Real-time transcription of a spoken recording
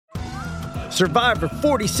Survivor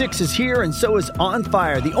 46 is here, and so is On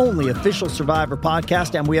Fire, the only official Survivor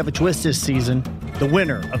podcast, and we have a twist this season. The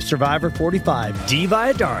winner of Survivor 45, Dee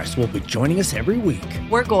Valladares, will be joining us every week.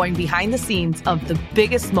 We're going behind the scenes of the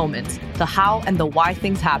biggest moments, the how and the why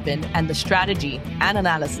things happen, and the strategy and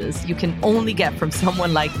analysis you can only get from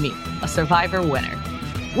someone like me, a Survivor winner.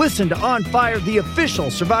 Listen to On Fire, the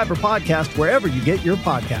official Survivor podcast, wherever you get your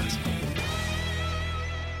podcast.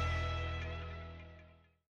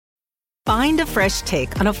 Find a fresh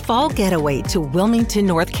take on a fall getaway to Wilmington,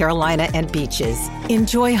 North Carolina and beaches.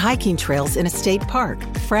 Enjoy hiking trails in a state park,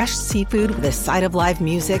 fresh seafood with a side of live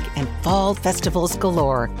music, and fall festivals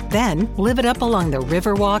galore. Then live it up along the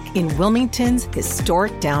Riverwalk in Wilmington's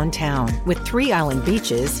historic downtown. With 3 island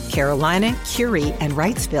beaches, Carolina, Curie, and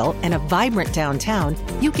Wrightsville, and a vibrant downtown,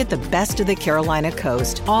 you get the best of the Carolina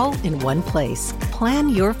coast, all in one place. Plan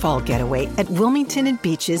your fall getaway at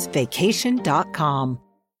WilmingtonandBeachesVacation.com.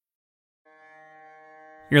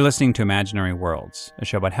 You're listening to Imaginary Worlds, a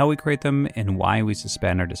show about how we create them and why we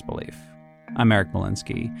suspend our disbelief. I'm Eric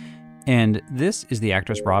Molinsky, and this is the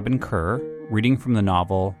actress Robin Kerr reading from the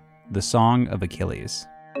novel The Song of Achilles.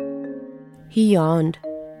 He yawned,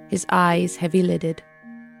 his eyes heavy-lidded.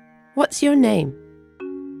 "What's your name?"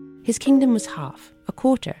 His kingdom was half, a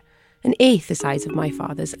quarter, an eighth the size of my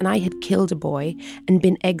father's, and I had killed a boy and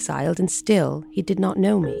been exiled, and still he did not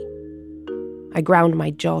know me. I ground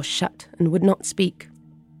my jaw shut and would not speak.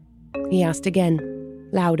 He asked again,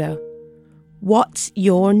 louder, "What's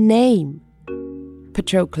your name?"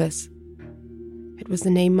 "Patroclus." It was the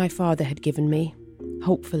name my father had given me,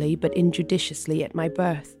 hopefully but injudiciously at my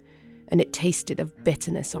birth, and it tasted of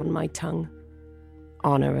bitterness on my tongue.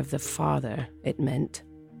 Honor of the father, it meant.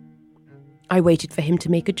 I waited for him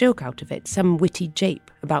to make a joke out of it, some witty jape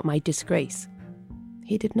about my disgrace.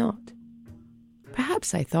 He did not.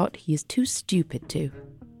 Perhaps I thought he is too stupid to.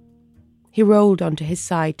 He rolled onto his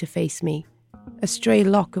side to face me. A stray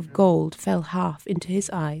lock of gold fell half into his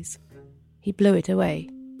eyes. He blew it away.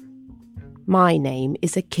 "My name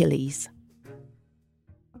is Achilles."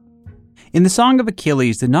 In The Song of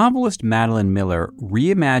Achilles, the novelist Madeline Miller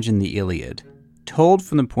reimagined the Iliad, told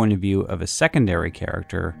from the point of view of a secondary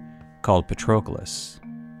character called Patroclus.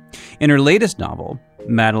 In her latest novel,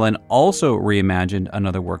 Madeline also reimagined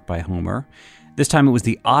another work by Homer. This time it was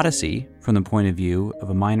the Odyssey from the point of view of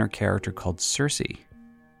a minor character called Circe.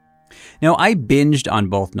 Now, I binged on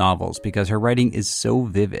both novels because her writing is so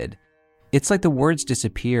vivid. It's like the words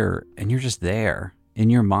disappear and you're just there, in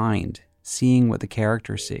your mind, seeing what the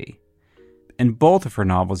characters see. And both of her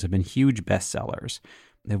novels have been huge bestsellers.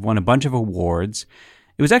 They've won a bunch of awards.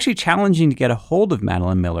 It was actually challenging to get a hold of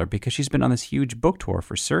Madeline Miller because she's been on this huge book tour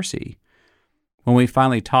for Circe. When we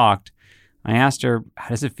finally talked, I asked her, how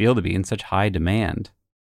does it feel to be in such high demand?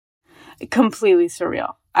 Completely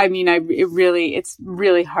surreal. I mean, it's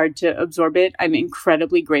really hard to absorb it. I'm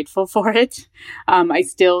incredibly grateful for it. I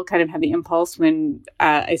still kind of have the impulse when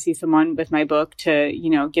I see someone with my book to,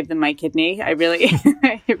 give them my kidney.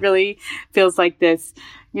 It really feels like this,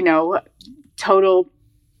 total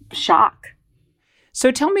shock. So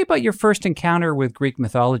tell me about your first encounter with Greek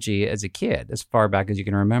mythology as a kid, as far back as you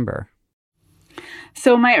can remember.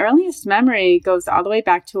 So my earliest memory goes all the way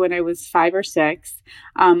back to when I was 5 or 6.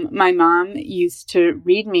 My mom used to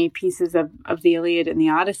read me pieces of the Iliad and the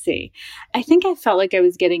Odyssey. I think I felt like I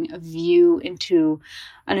was getting a view into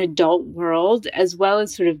an adult world, as well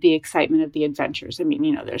as sort of the excitement of the adventures. I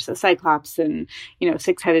mean, there's the Cyclops and,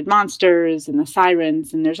 6-headed monsters and the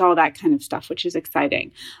sirens, and there's all that kind of stuff, which is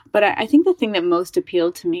exciting. But I think the thing that most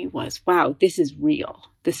appealed to me was, wow, this is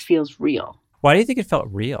real. This feels real. Why do you think it felt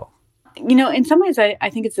real? In some ways, I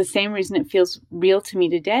think it's the same reason it feels real to me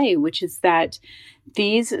today, which is that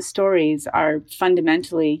these stories are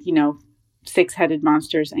fundamentally, 6-headed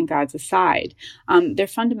monsters and gods aside. They're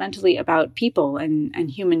fundamentally about people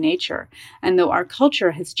and human nature. And though our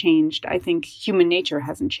culture has changed, I think human nature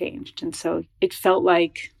hasn't changed. And so it felt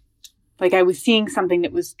like I was seeing something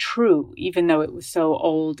that was true, even though it was so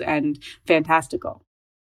old and fantastical.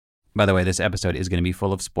 By the way, this episode is going to be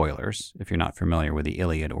full of spoilers if you're not familiar with the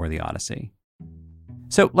Iliad or the Odyssey.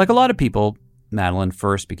 So, like a lot of people, Madeline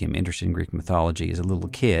first became interested in Greek mythology as a little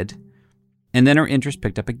kid, and then her interest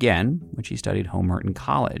picked up again when she studied Homer in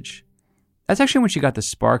college. That's actually when she got the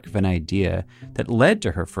spark of an idea that led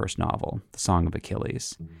to her first novel, The Song of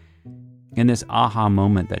Achilles. And this aha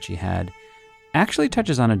moment that she had actually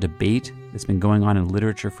touches on a debate that's been going on in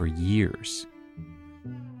literature for years.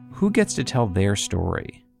 Who gets to tell their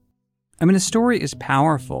story? I mean, a story is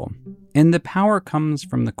powerful, and the power comes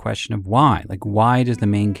from the question of why. Like, why does the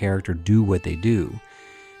main character do what they do?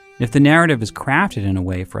 If the narrative is crafted in a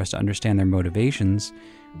way for us to understand their motivations,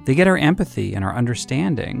 they get our empathy and our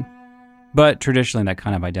understanding. But traditionally, that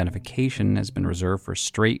kind of identification has been reserved for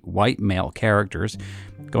straight white male characters,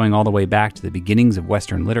 going all the way back to the beginnings of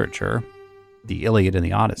Western literature, the Iliad and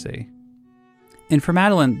the Odyssey. And for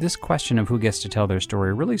Madeline, this question of who gets to tell their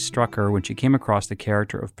story really struck her when she came across the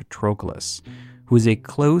character of Patroclus, who is a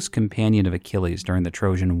close companion of Achilles during the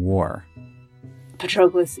Trojan War.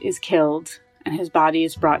 Patroclus is killed, and his body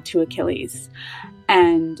is brought to Achilles.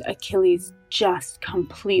 And Achilles just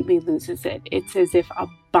completely loses it. It's as if a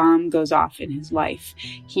bomb goes off in his life.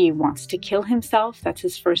 He wants to kill himself. That's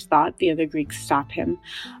his first thought. The other Greeks stop him.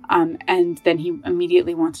 And then he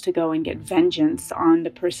immediately wants to go and get vengeance on the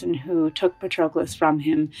person who took Patroclus from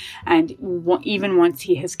him. And even once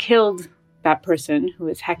he has killed that person, who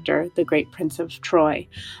is Hector, the great prince of Troy,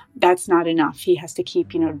 that's not enough. He has to keep,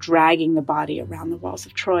 dragging the body around the walls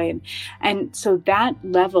of Troy. And so that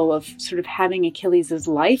level of sort of having Achilles'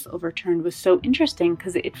 life overturned was so interesting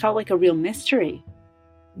because it felt like a real mystery.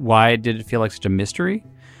 Why did it feel like such a mystery?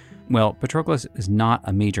 Well, Patroclus is not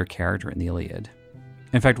a major character in the Iliad.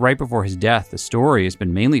 In fact, right before his death, the story has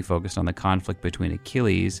been mainly focused on the conflict between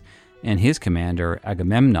Achilles and his commander,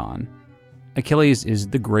 Agamemnon. Achilles is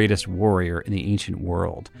the greatest warrior in the ancient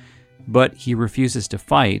world, but he refuses to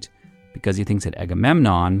fight because he thinks that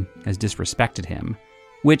Agamemnon has disrespected him,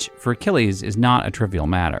 which for Achilles is not a trivial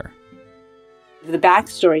matter. The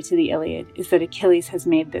backstory to the Iliad is that Achilles has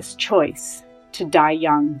made this choice to die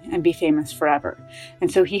young and be famous forever.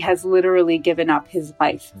 And so he has literally given up his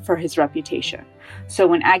life for his reputation. So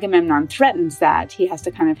when Agamemnon threatens that, he has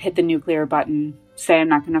to kind of hit the nuclear button, say, I'm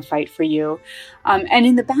not going to fight for you. And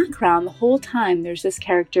in the background, the whole time, there's this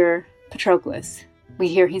character, Patroclus. We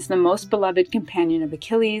hear he's the most beloved companion of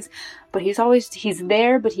Achilles, but he's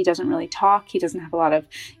there, but he doesn't really talk. He doesn't have a lot of,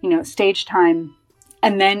 stage time.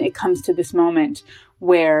 And then it comes to this moment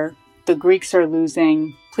where the Greeks are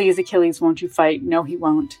losing. Please, Achilles, won't you fight? No, he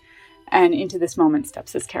won't. And into this moment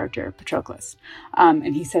steps this character, Patroclus.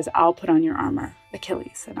 And he says, I'll put on your armor,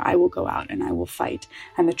 Achilles, and I will go out and I will fight.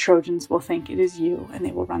 And the Trojans will think it is you, and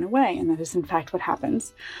they will run away. And that is, in fact, what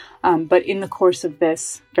happens. But in the course of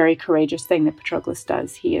this very courageous thing that Patroclus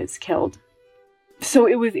does, he is killed. So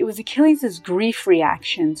it was Achilles' grief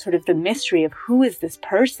reaction, sort of the mystery of who is this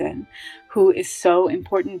person who is so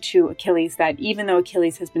important to Achilles that even though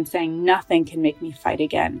Achilles has been saying nothing can make me fight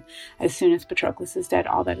again, as soon as Patroclus is dead,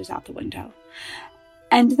 all that is out the window.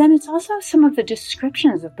 And then it's also some of the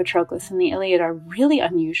descriptions of Patroclus in the Iliad are really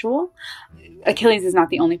unusual. Achilles is not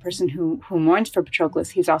the only person who mourns for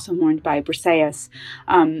Patroclus. He's also mourned by Briseis,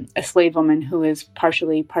 a slave woman who is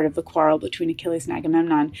partially part of the quarrel between Achilles and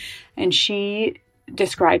Agamemnon. And she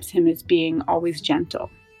describes him as being always gentle,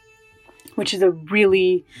 which is a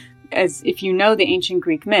really, as if you know the ancient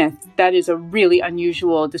Greek myth, that is a really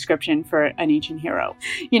unusual description for an ancient hero.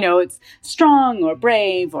 It's strong or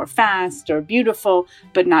brave or fast or beautiful,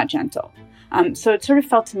 but not gentle. So it sort of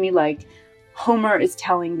felt to me like Homer is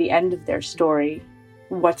telling the end of their story.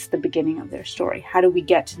 What's the beginning of their story? How do we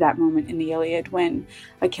get to that moment in the Iliad when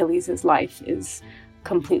Achilles' life is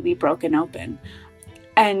completely broken open?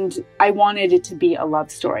 And I wanted it to be a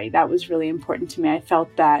love story. That was really important to me. I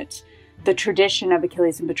felt that the tradition of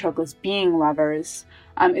Achilles and Patroclus being lovers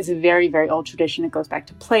is a very, very old tradition. It goes back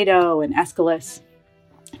to Plato and Aeschylus.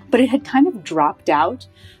 But it had kind of dropped out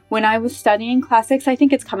when I was studying classics. I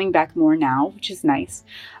think it's coming back more now, which is nice.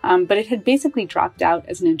 But it had basically dropped out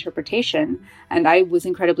as an interpretation, and I was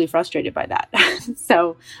incredibly frustrated by that.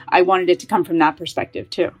 So I wanted it to come from that perspective,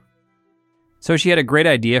 too. So she had a great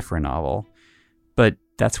idea for a novel, but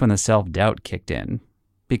that's when the self-doubt kicked in,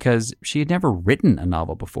 because she had never written a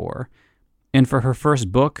novel before. And for her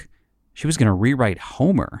first book, she was going to rewrite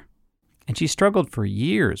Homer. And she struggled for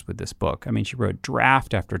years with this book. I mean, she wrote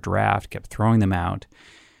draft after draft, kept throwing them out.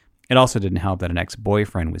 It also didn't help that an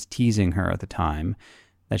ex-boyfriend was teasing her at the time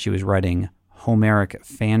that she was writing Homeric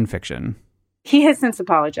fan fiction. He has since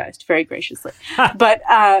apologized very graciously. But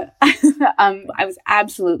I was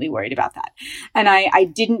absolutely worried about that. And I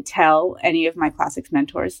didn't tell any of my classics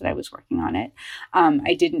mentors that I was working on it.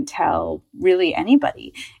 I didn't tell really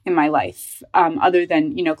anybody in my life other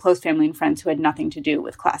than, close family and friends who had nothing to do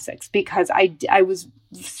with classics, because I was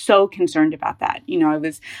so concerned about that.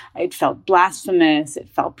 It felt blasphemous. It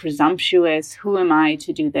felt presumptuous. Who am I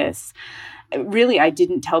to do this? Really, I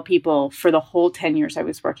didn't tell people for the whole 10 years I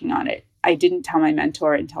was working on it. I didn't tell my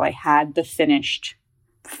mentor until I had the finished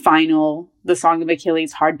final The Song of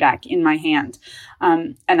Achilles hardback in my hand.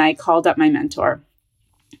 And I called up my mentor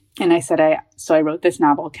and I said, I wrote this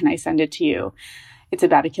novel. Can I send it to you? It's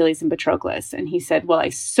about Achilles and Patroclus. And he said, well, I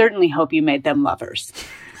certainly hope you made them lovers.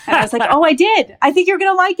 And I was like, oh, I did. I think you're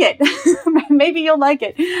going to like it. Maybe you'll like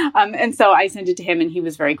it. And so I sent it to him, and he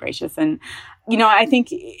was very gracious. And, I think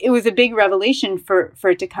it was a big revelation for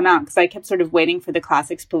it to come out, because I kept sort of waiting for the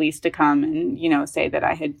classics police to come and, say that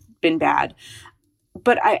I had been bad.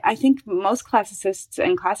 But I think most classicists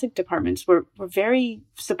and classic departments were very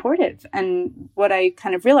supportive. And what I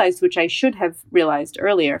kind of realized, which I should have realized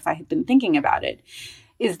earlier if I had been thinking about it,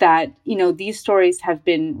 is that, these stories have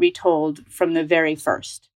been retold from the very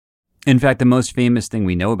first. In fact, the most famous thing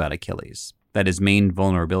we know about Achilles, that his main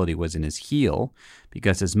vulnerability was in his heel,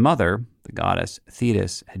 because his mother, the goddess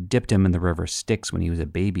Thetis, had dipped him in the river Styx when he was a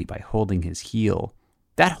baby by holding his heel.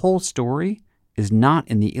 That whole story is not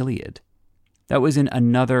in the Iliad. That was in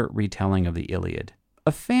another retelling of the Iliad,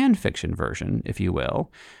 a fan fiction version, if you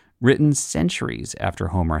will, written centuries after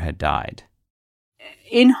Homer had died.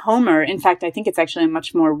 In Homer, in fact, I think it's actually a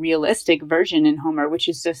much more realistic version in Homer, which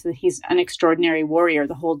is just that he's an extraordinary warrior.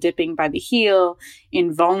 The whole dipping by the heel,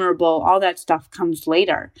 invulnerable, all that stuff comes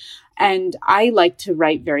later. And I like to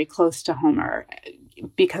write very close to Homer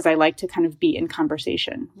because I like to kind of be in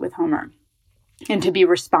conversation with Homer and to be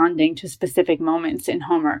responding to specific moments in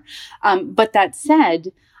Homer. But that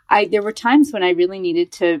said, there were times when I really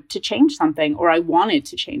needed to change something, or I wanted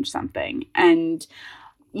to change something. And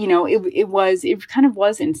it kind of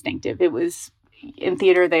was instinctive. It was, in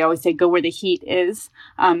theater, they always say, go where the heat is.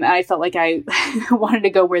 And I felt like I wanted to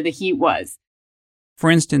go where the heat was. For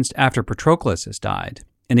instance, after Patroclus has died,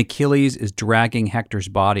 and Achilles is dragging Hector's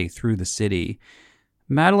body through the city,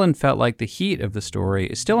 Madeline felt like the heat of the story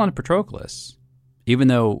is still on Patroclus, even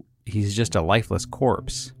though he's just a lifeless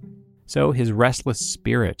corpse. So his restless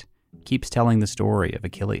spirit keeps telling the story of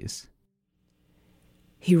Achilles.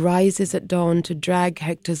 He rises at dawn to drag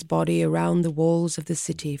Hector's body around the walls of the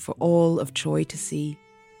city for all of Troy to see.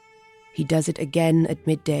 He does it again at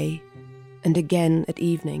midday, and again at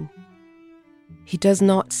evening. He does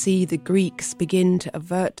not see the Greeks begin to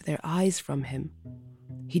avert their eyes from him.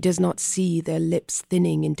 He does not see their lips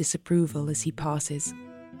thinning in disapproval as he passes.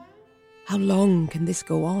 How long can this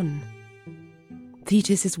go on?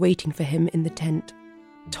 Thetis is waiting for him in the tent,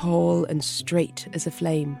 tall and straight as a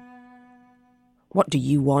flame. What do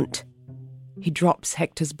you want? He drops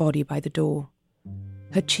Hector's body by the door.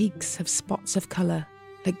 Her cheeks have spots of colour,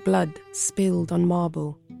 like blood spilled on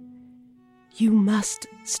marble. You must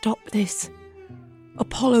stop this.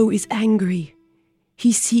 Apollo is angry.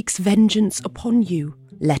 He seeks vengeance upon you.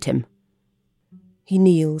 Let him. He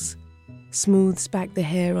kneels, smooths back the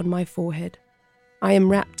hair on my forehead. I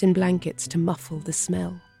am wrapped in blankets to muffle the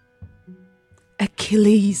smell.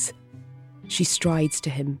 Achilles! She strides to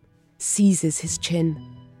him, seizes his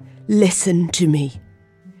chin. Listen to me.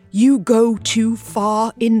 You go too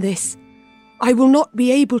far in this. I will not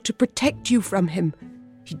be able to protect you from him.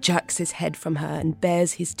 He jerks his head from her and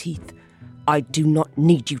bares his teeth. I do not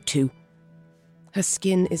need you to. Her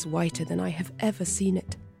skin is whiter than I have ever seen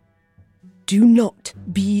it. Do not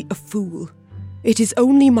be a fool. It is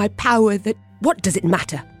only my power that... What does it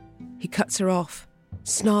matter? He cuts her off,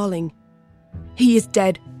 snarling. He is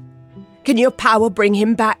dead. Can your power bring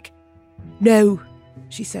him back? No,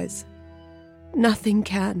 she says. Nothing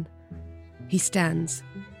can. He stands.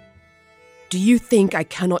 Do you think I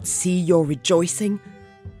cannot see your rejoicing?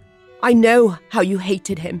 I know how you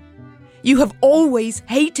hated him. You have always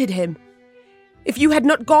hated him. If you had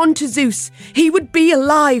not gone to Zeus, he would be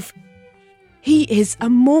alive. He is a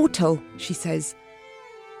mortal, she says.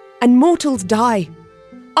 And mortals die.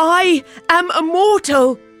 I am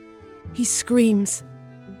immortal! He screams.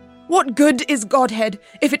 What good is Godhead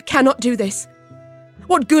if it cannot do this?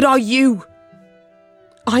 What good are you?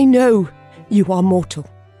 I know you are mortal,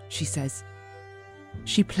 she says.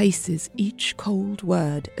 She places each cold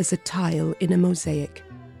word as a tile in a mosaic.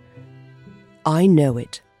 I know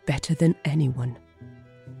it better than anyone.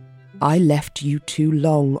 I left you too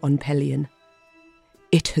long on Pelion.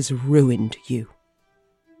 It has ruined you.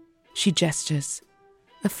 She gestures,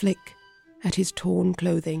 a flick at his torn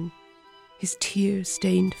clothing, his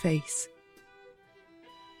tear-stained face.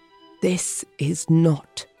 This is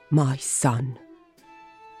not my son.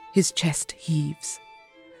 His chest heaves.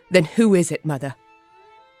 Then who is it, Mother?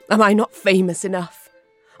 Am I not famous enough?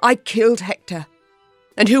 I killed Hector.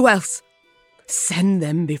 And who else? Send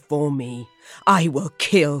them before me. I will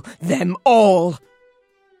kill them all.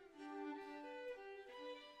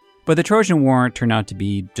 But the Trojan War turned out to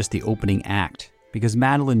be just the opening act, because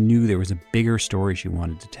Madeline knew there was a bigger story she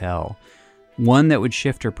wanted to tell, one that would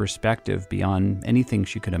shift her perspective beyond anything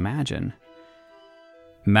she could imagine.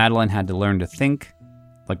 Madeline had to learn to think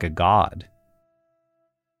like a god.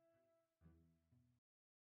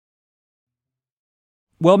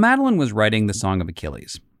 While Madeline was writing the Song of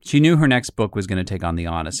Achilles, She knew her next book was going to take on the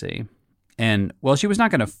Odyssey. And while she was not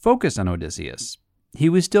going to focus on Odysseus, he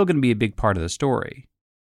was still going to be a big part of the story.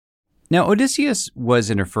 Now, Odysseus was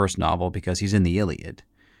in her first novel because he's in the Iliad.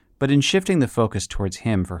 But in shifting the focus towards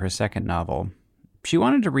him for her second novel, she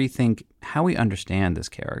wanted to rethink how we understand this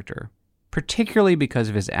character, particularly because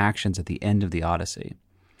of his actions at the end of the Odyssey.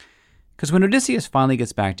 Because when Odysseus finally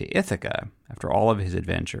gets back to Ithaca, after all of his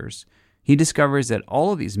adventures, he discovers that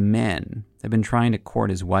all of these men have been trying to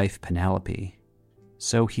court his wife, Penelope.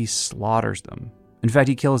 So he slaughters them. In fact,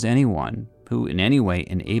 he kills anyone who in any way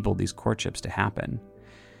enabled these courtships to happen.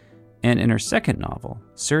 And in her second novel,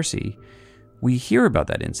 Circe, we hear about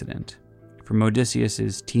that incident from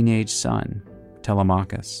Odysseus' teenage son,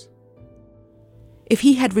 Telemachus. If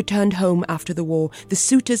he had returned home after the war, the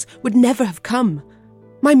suitors would never have come.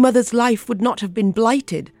 My mother's life would not have been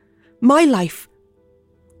blighted. My life.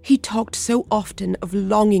 He talked so often of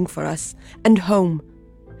longing for us and home,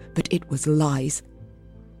 but it was lies.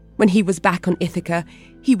 When he was back on Ithaca,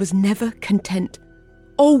 he was never content,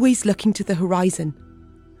 always looking to the horizon.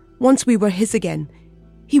 Once we were his again,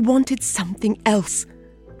 he wanted something else.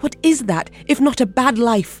 What is that, if not a bad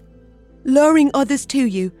life? Luring others to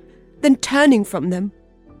you, then turning from them.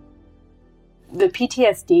 The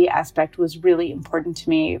PTSD aspect was really important to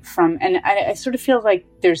me and I sort of feel like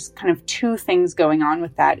there's kind of two things going on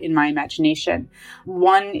with that in my imagination.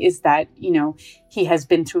 One is that, he has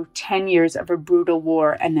been through 10 years of a brutal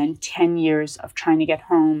war and then 10 years of trying to get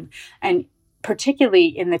home. And particularly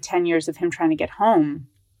in the 10 years of him trying to get home,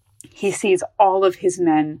 he sees all of his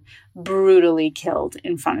men brutally killed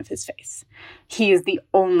in front of his face. He is the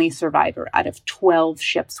only survivor out of 12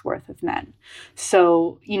 ships worth of men.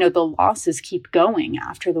 So, the losses keep going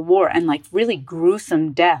after the war and really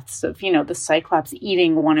gruesome deaths of, the Cyclops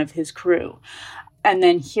eating one of his crew. And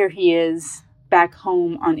then here he is back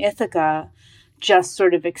home on Ithaca, just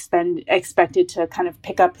sort of expected to kind of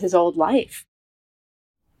pick up his old life.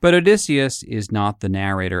 But Odysseus is not the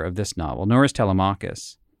narrator of this novel, nor is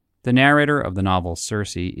Telemachus. The narrator of the novel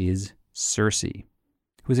Circe is Circe,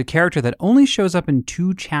 who is a character that only shows up in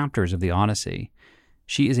 2 chapters of the Odyssey.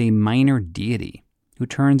 She is a minor deity who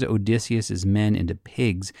turns Odysseus' men into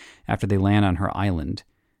pigs after they land on her island.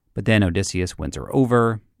 But then Odysseus wins her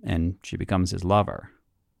over, and she becomes his lover.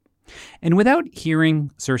 And without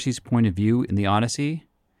hearing Circe's point of view in the Odyssey,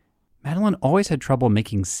 Madeline always had trouble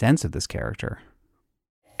making sense of this character.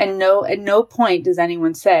 And at no point does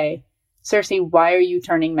anyone say, Circe, why are you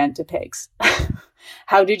turning men to pigs?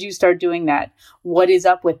 How did you start doing that? What is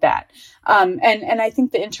up with that? And I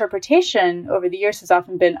think the interpretation over the years has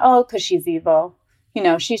often been, because she's evil.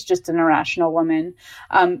 She's just an irrational woman.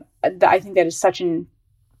 I think that is such an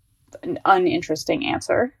uninteresting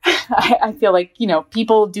answer. I feel like,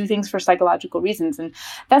 people do things for psychological reasons. And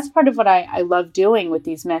that's part of what I love doing with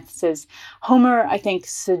these myths is Homer, I think,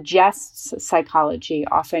 suggests psychology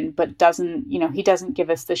often, but doesn't, he doesn't give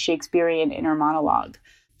us the Shakespearean inner monologue.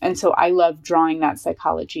 And so I love drawing that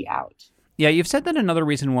psychology out. Yeah, you've said that another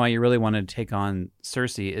reason why you really wanted to take on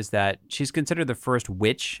Circe is that she's considered the first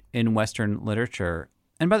witch in Western literature.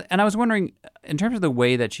 And I was wondering, in terms of the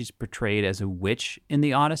way that she's portrayed as a witch in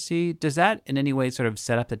the Odyssey, does that in any way sort of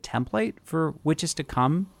set up the template for witches to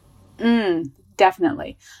come?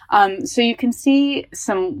 Definitely. So you can see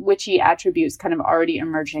some witchy attributes kind of already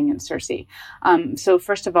emerging in Circe. So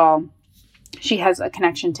first of all, she has a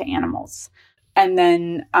connection to animals. And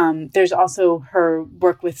then there's also her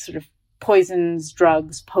work with sort of poisons,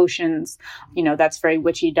 drugs, potions. That's very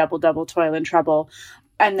witchy, double, toil and trouble.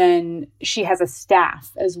 And then she has a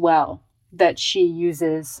staff as well that she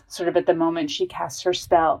uses sort of at the moment she casts her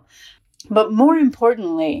spell. But more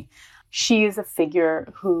importantly, she is a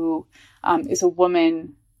figure who is a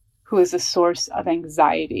woman who is a source of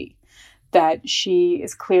anxiety, that she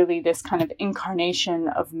is clearly this kind of incarnation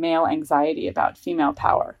of male anxiety about female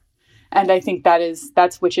power. And I think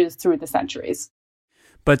that's witches through the centuries.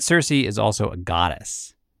 But Circe is also a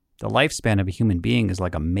goddess. The lifespan of a human being is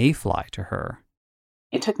like a mayfly to her.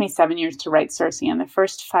 It took me 7 years to write Circe, and the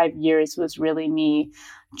first 5 years was really me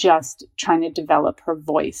just trying to develop her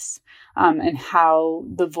voice and how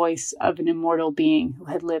the voice of an immortal being who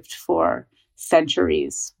had lived for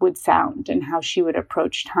centuries would sound and how she would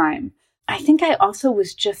approach time. I think I also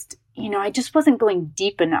was just, I just wasn't going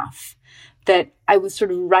deep enough, that I was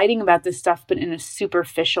sort of writing about this stuff, but in a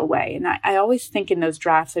superficial way. And I always think in those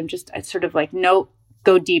drafts, I sort of like, no,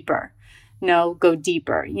 go deeper. No, go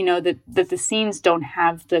deeper. That the scenes don't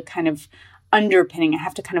have the kind of underpinning. I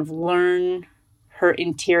have to kind of learn her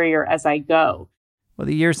interior as I go. Well,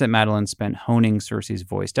 the years that Madeline spent honing Circe's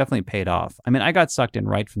voice definitely paid off. I mean, I got sucked in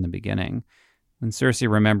right from the beginning. When Circe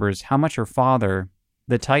remembers how much her father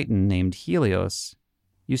The Titan named Helios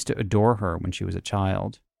used to adore her when she was a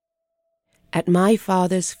child. At my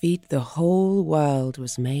father's feet, the whole world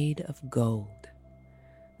was made of gold.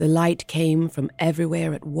 The light came from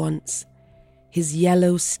everywhere at once. His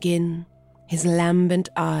yellow skin, his lambent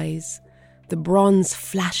eyes, the bronze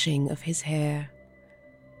flashing of his hair.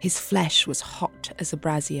 His flesh was hot as a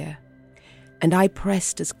brazier, and I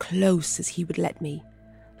pressed as close as he would let me,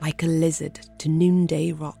 like a lizard to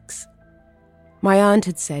noonday rocks. My aunt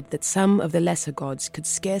had said that some of the lesser gods could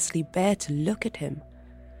scarcely bear to look at him,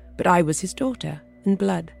 but I was his daughter in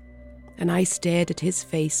blood, and I stared at his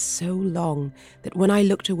face so long that when I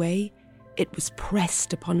looked away, it was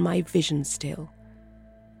pressed upon my vision still.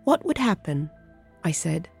 What would happen, I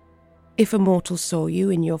said, if a mortal saw you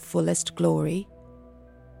in your fullest glory?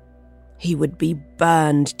 He would be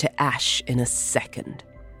burned to ash in a second.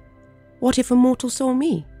 What if a mortal saw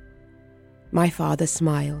me? My father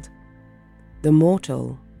smiled. The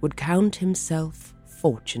mortal would count himself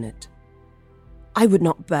fortunate. I would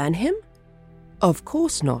not burn him? Of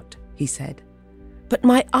course not, he said. But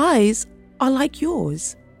my eyes are like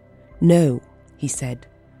yours. No, he said.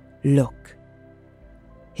 Look.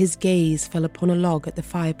 His gaze fell upon a log at the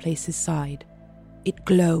fireplace's side. It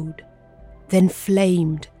glowed, then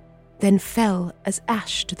flamed, then fell as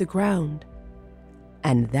ash to the ground.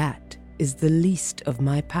 And that is the least of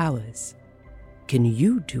my powers. Can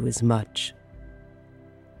you do as much?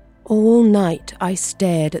 All night I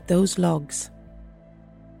stared at those logs.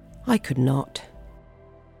 I could not.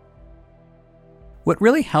 What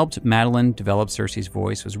really helped Madeline develop Circe's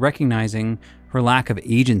voice was recognizing her lack of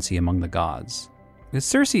agency among the gods. Because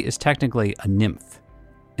Circe is technically a nymph,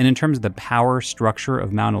 and in terms of the power structure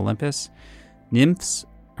of Mount Olympus, nymphs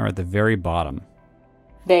are at the very bottom.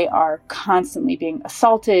 They are constantly being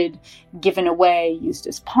assaulted, given away, used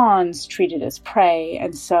as pawns, treated as prey.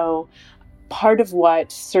 And so part of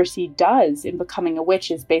what Circe does in becoming a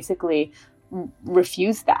witch is basically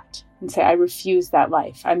refuse that and say, I refuse that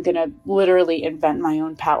life. I'm going to literally invent my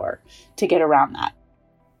own power to get around that.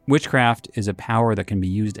 Witchcraft is a power that can be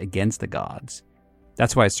used against the gods.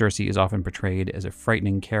 That's why Circe is often portrayed as a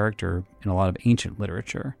frightening character in a lot of ancient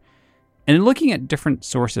literature. And in looking at different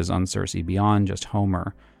sources on Circe beyond just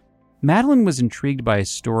Homer, Madeline was intrigued by a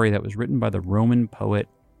story that was written by the Roman poet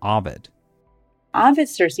Ovid.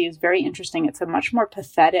 Ovid's Circe is very interesting. It's a much more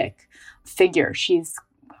pathetic figure. She's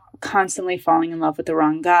constantly falling in love with the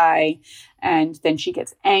wrong guy, and then she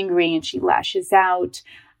gets angry and she lashes out.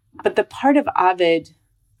 But the part of Ovid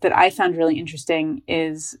that I found really interesting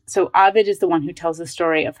is, so Ovid is the one who tells the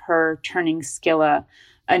story of her turning Scylla,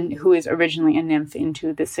 and who is originally a nymph,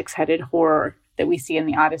 into the six-headed horror that we see in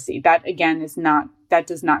the Odyssey. That, again, does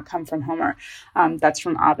not come from Homer. That's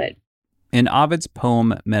from Ovid. In Ovid's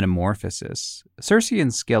poem Metamorphosis, Circe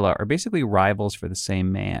and Scylla are basically rivals for the same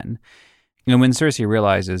man. And when Circe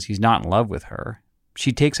realizes he's not in love with her,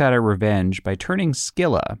 she takes out her revenge by turning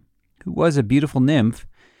Scylla, who was a beautiful nymph,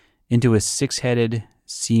 into a six-headed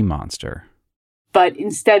sea monster. But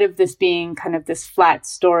instead of this being kind of this flat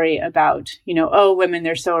story about, oh, women,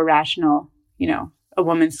 they're so irrational, a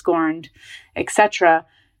woman scorned, etc.,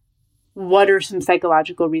 what are some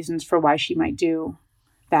psychological reasons for why she might do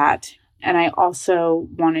that? And I also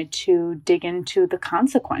wanted to dig into the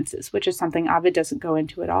consequences, which is something Ovid doesn't go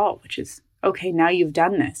into at all, which is, okay, now you've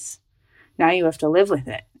done this. Now you have to live with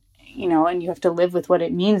it, and you have to live with what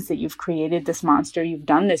it means that you've created this monster. You've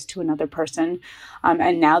done this to another person,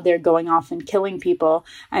 and now they're going off and killing people,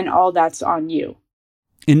 and all that's on you.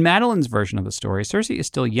 In Madeline's version of the story, Circe is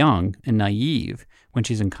still young and naive when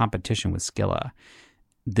she's in competition with Scylla.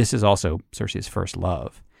 This is also Circe's first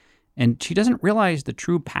love. And she doesn't realize the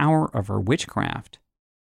true power of her witchcraft.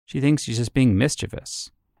 She thinks she's just being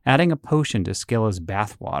mischievous, adding a potion to Scylla's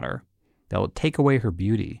bathwater that will take away her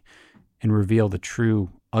beauty and reveal the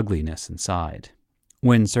true ugliness inside.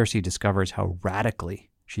 When Circe discovers how radically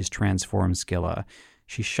she's transformed Scylla,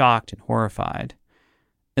 she's shocked and horrified.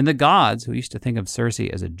 And the gods, who used to think of Circe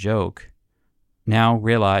as a joke, now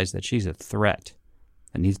realize that she's a threat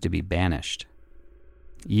that needs to be banished.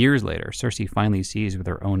 Years later, Circe finally sees with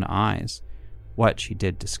her own eyes what she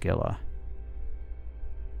did to Scylla.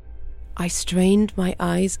 I strained my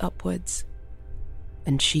eyes upwards,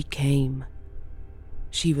 and she came.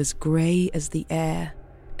 She was grey as the air,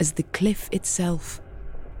 as the cliff itself.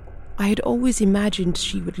 I had always imagined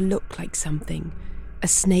she would look like something, a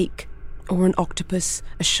snake or an octopus,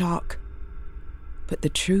 a shark. But the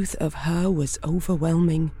truth of her was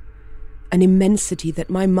overwhelming, an immensity that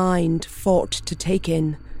my mind fought to take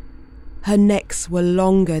in. Her necks were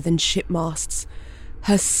longer than ship masts.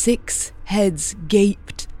 Her 6 heads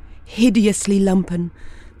gaped, hideously lumpen.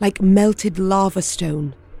 like melted lava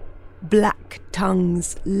stone. Black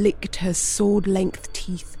tongues licked her sword-length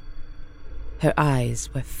teeth. Her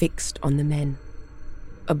eyes were fixed on the men,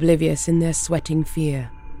 oblivious in their sweating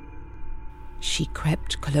fear. She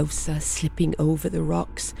crept closer, slipping over the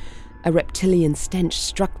rocks. A reptilian stench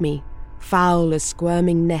struck me, foul as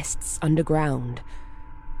squirming nests underground.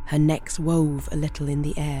 Her necks wove a little in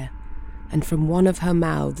the air, and from one of her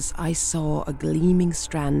mouths I saw a gleaming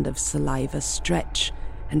strand of saliva stretch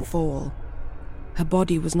and fall. Her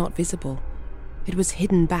body was not visible. It was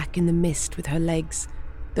hidden back in the mist with her legs,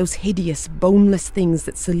 those hideous, boneless things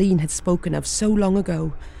that Celine had spoken of so long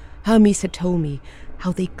ago. Hermes had told me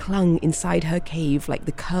how they clung inside her cave like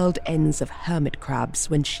the curled ends of hermit crabs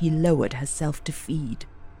when she lowered herself to feed.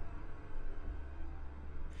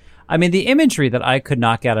 I mean, the imagery that I could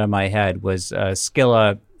not get out of my head was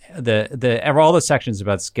Scylla, all the sections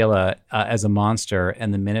about Scylla as a monster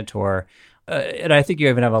and the Minotaur. And I think you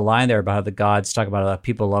even have a line there about how the gods talk about how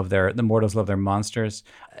the mortals love their monsters.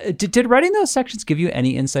 Did writing those sections give you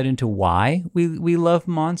any insight into why we love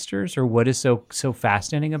monsters, or what is so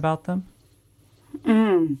fascinating about them?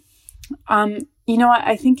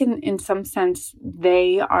 I think in some sense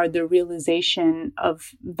they are the realization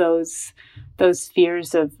of those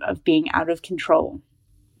fears of being out of control.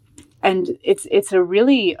 And it's a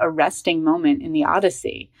really arresting moment in the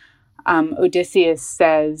Odyssey. Odysseus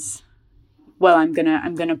says, well, I'm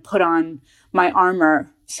gonna put on my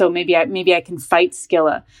armor so maybe I can fight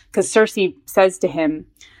Scylla. Because Circe says to him,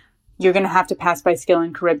 you're gonna have to pass by Scylla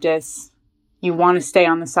and Charybdis. You want to stay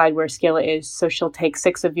on the side where Scylla is, so she'll take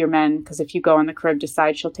 6 of your men, because if you go on the Charybdis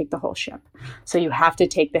side, she'll take the whole ship. So you have to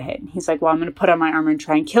take the hit. And he's like, well, I'm going to put on my armor and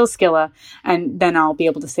try and kill Scylla, and then I'll be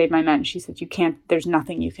able to save my men. She said, you can't, there's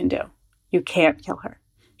nothing you can do. You can't kill her.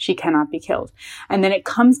 She cannot be killed. And then it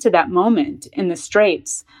comes to that moment in the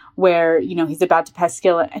Straits where, he's about to pass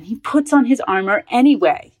Scylla, and he puts on his armor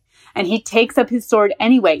anyway. And he takes up his sword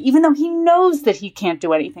anyway, even though he knows that he can't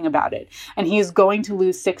do anything about it. And he is going to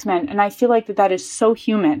lose 6 men. And I feel like that is so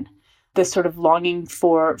human, this sort of longing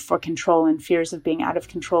for control and fears of being out of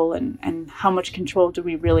control, and how much control do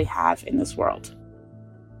we really have in this world?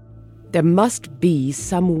 There must be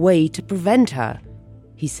some way to prevent her,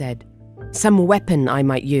 he said. Some weapon I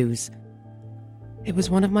might use. It was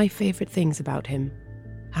one of my favorite things about him,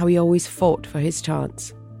 how he always fought for his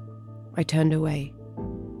chance. I turned away,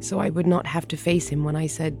 so I would not have to face him when I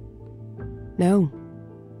said, no,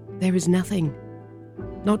 there is nothing,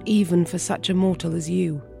 not even for such a mortal as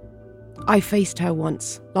you. I faced her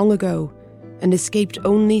once, long ago, and escaped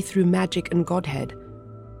only through magic and godhead.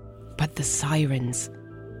 But the sirens,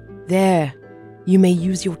 there, you may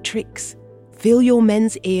use your tricks, fill your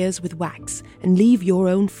men's ears with wax, and leave your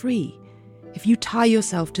own free. If you tie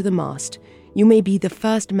yourself to the mast, you may be the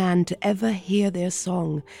first man to ever hear their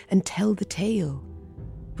song and tell the tale.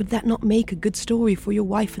 Would that not make a good story for your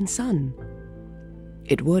wife and son?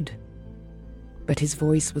 It would. But his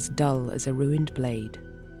voice was dull as a ruined blade.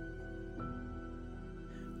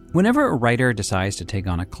 Whenever a writer decides to take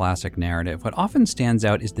on a classic narrative, what often stands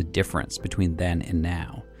out is the difference between then and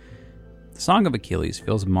now. The Song of Achilles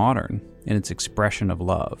feels modern in its expression of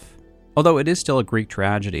love, although it is still a Greek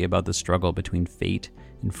tragedy about the struggle between fate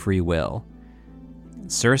and free will.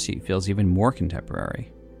 Circe feels even more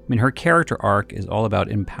contemporary. Her character arc is all about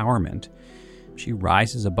empowerment. She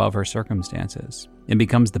rises above her circumstances and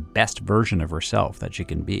becomes the best version of herself that she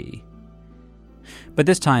can be. But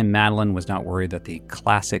this time, Madeline was not worried that the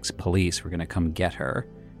classics police were going to come get her,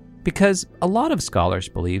 because a lot of scholars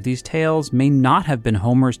believe these tales may not have been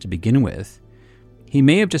Homer's to begin with. He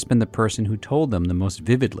may have just been the person who told them the most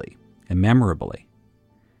vividly and memorably.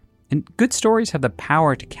 And good stories have the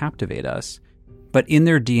power to captivate us, but in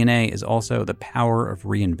their DNA is also the power of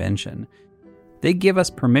reinvention. They give us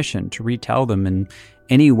permission to retell them in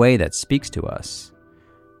any way that speaks to us.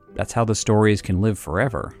 That's how the stories can live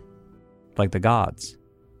forever, like the gods.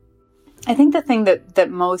 I think the thing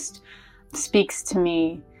that most speaks to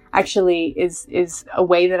me actually is a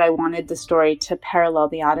way that I wanted the story to parallel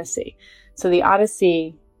the Odyssey. So the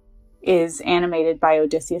Odyssey is animated by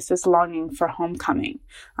Odysseus' longing for homecoming.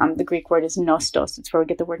 The Greek word is nostos. It's where we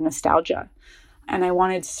get the word nostalgia. And I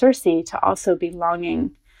wanted Circe to also be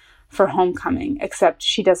longing for homecoming, except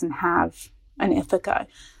she doesn't have an Ithaca.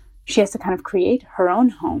 She has to kind of create her own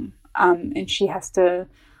home. And she has to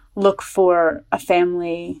look for a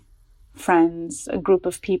family, friends, a group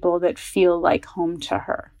of people that feel like home to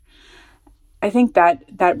her. I think that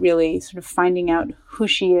really sort of finding out who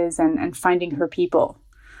she is and finding her people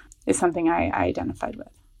is something I identified with.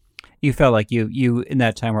 You felt like you in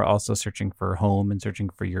that time were also searching for home and searching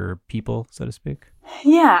for your people, so to speak.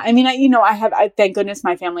 Yeah. I mean, I thank goodness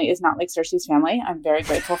my family is not like Cersei's family. I'm very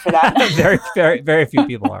grateful for that. Very, very, very few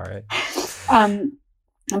people are, right?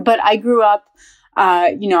 But I grew up,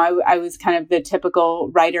 I was kind of the typical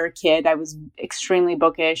writer kid. I was extremely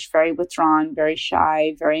bookish, very withdrawn, very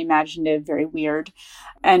shy, very imaginative, very weird.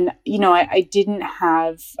 And, I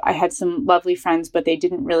had some lovely friends, but they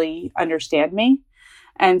didn't really understand me.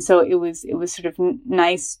 And so it was sort of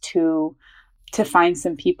nice to find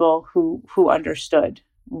some people who understood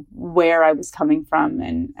where I was coming from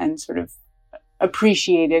and sort of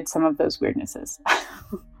appreciated some of those weirdnesses.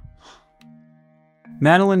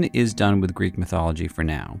 Madeleine is done with Greek mythology for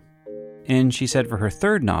now. And she said for her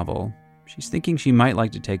third novel, she's thinking she might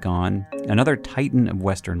like to take on another titan of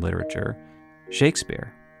Western literature,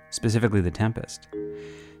 Shakespeare, specifically The Tempest.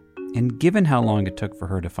 And given how long it took for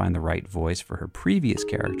her to find the right voice for her previous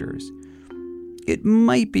characters, it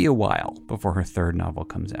might be a while before her third novel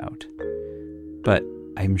comes out. But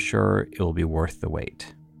I'm sure it will be worth the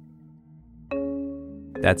wait.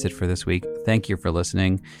 That's it for this week. Thank you for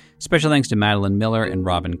listening. Special thanks to Madeleine Miller and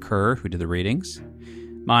Robin Kerr, who did the readings.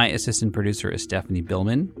 My assistant producer is Stephanie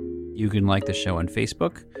Billman. You can like the show on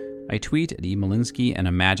Facebook. I tweet at eMalinsky and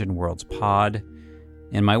Imagine Worlds Pod.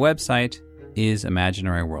 And my website is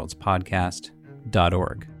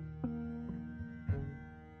imaginaryworldspodcast.org.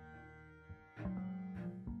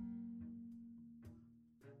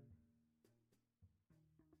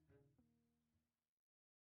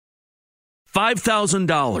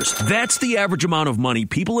 $5,000. That's the average amount of money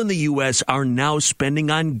people in the U.S. are now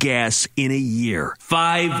spending on gas in a year.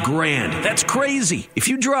 $5,000. That's crazy. If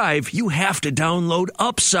you drive, you have to download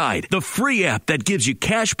Upside, the free app that gives you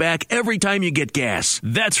cash back every time you get gas.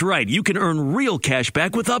 That's right. You can earn real cash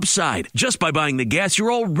back with Upside just by buying the gas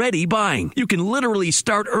you're already buying. You can literally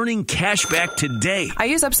start earning cash back today. I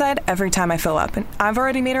use Upside every time I fill up, and I've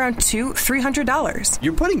already made around $200-$300.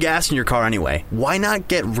 You're putting gas in your car anyway. Why not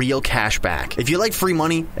get real cash back? If you like free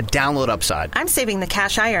money, download Upside. I'm saving the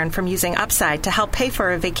cash I earn from using Upside to help pay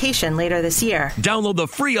for a vacation later this year. Download the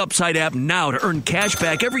free Upside app now to earn cash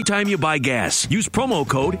back every time you buy gas. Use promo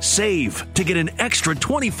code SAVE to get an extra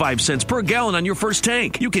 25 cents per gallon on your first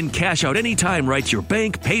tank. You can cash out anytime right to your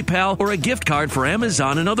bank, PayPal, or a gift card for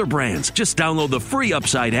Amazon and other brands. Just download the free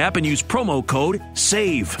Upside app and use promo code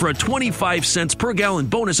SAVE for a 25 cents per gallon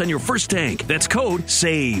bonus on your first tank. That's code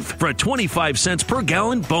SAVE for a 25 cents per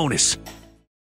gallon bonus.